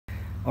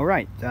All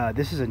right,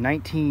 this is a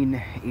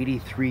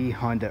 1983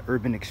 Honda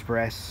Urban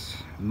Express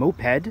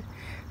Moped,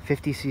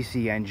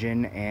 50cc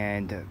engine,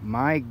 and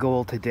my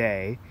goal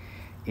today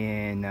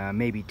in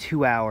maybe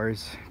 2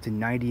 hours to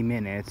 90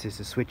 minutes is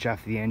to switch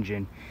off the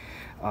engine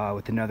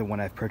with another one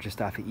I've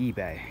purchased off of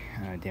eBay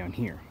down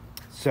here.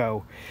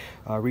 So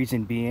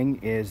reason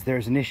being is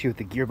there's an issue with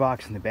the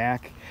gearbox in the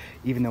back.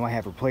 Even though I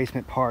have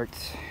replacement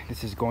parts,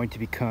 this is going to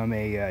become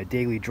a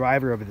daily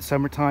driver over the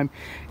summertime.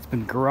 It's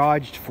been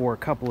garaged for a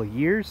couple of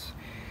years,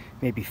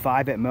 maybe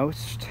 5 at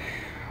most,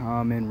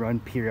 and run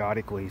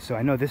periodically. So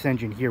I know this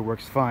engine here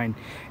works fine,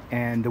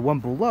 and the one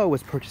below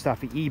was purchased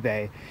off of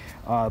eBay.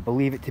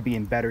 Believe it to be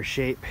in better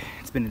shape.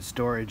 It's been in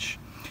storage,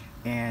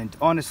 and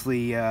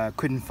honestly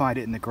couldn't find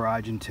it in the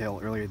garage until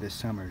earlier this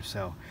summer.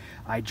 So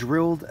I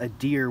drilled a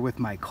deer with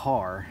my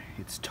car.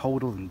 It's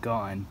totaled and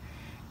gone,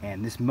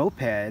 and this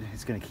moped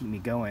is going to keep me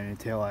going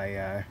until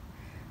I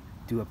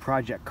do a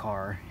project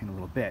car in a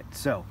little bit.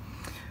 So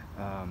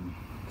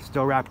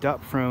still wrapped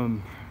up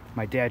from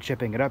my dad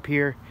shipping it up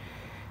here,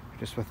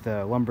 just with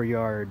the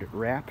lumberyard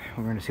wrap.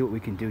 We're going to see what we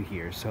can do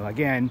here. So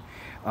again,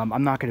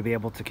 I'm not going to be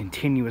able to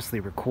continuously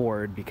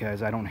record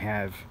because I don't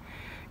have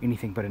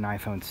anything but an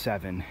iPhone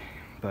 7,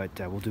 but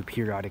we'll do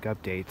periodic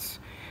updates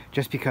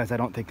just because I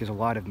don't think there's a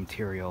lot of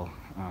material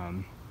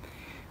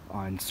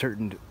on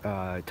certain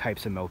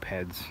types of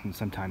mopeds, and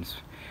sometimes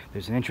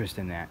there's an interest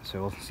in that.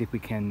 So we'll see if we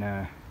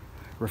can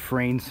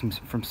refrain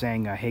from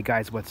saying hey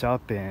guys, what's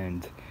up,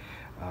 and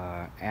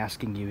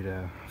asking you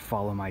to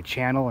follow my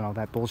channel and all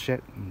that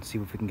bullshit, and see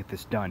if we can get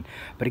this done.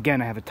 But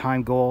again, I have a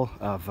time goal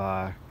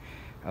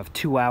of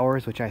 2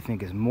 hours, which I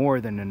think is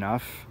more than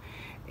enough,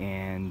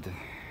 and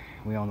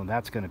we all know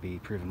that's going to be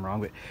proven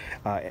wrong.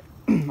 But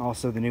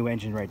also the new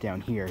engine right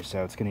down here,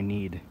 so it's going to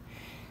need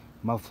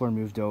muffler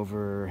moved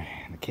over,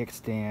 the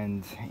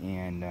kickstand,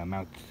 and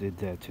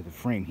mounted to the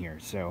frame here.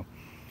 So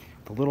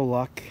with a little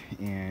luck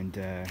and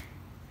a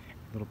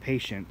little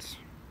patience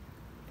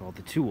with all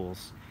the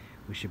tools,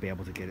 we should be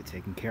able to get it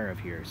taken care of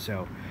here.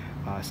 So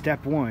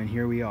step one,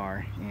 here we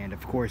are. And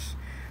of course,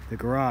 the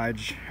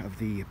garage of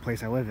the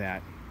place I live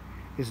at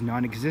is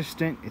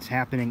non-existent. It's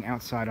happening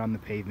outside on the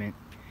pavement,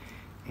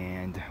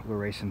 and we're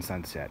racing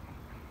sunset.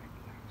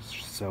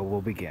 So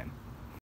we'll begin.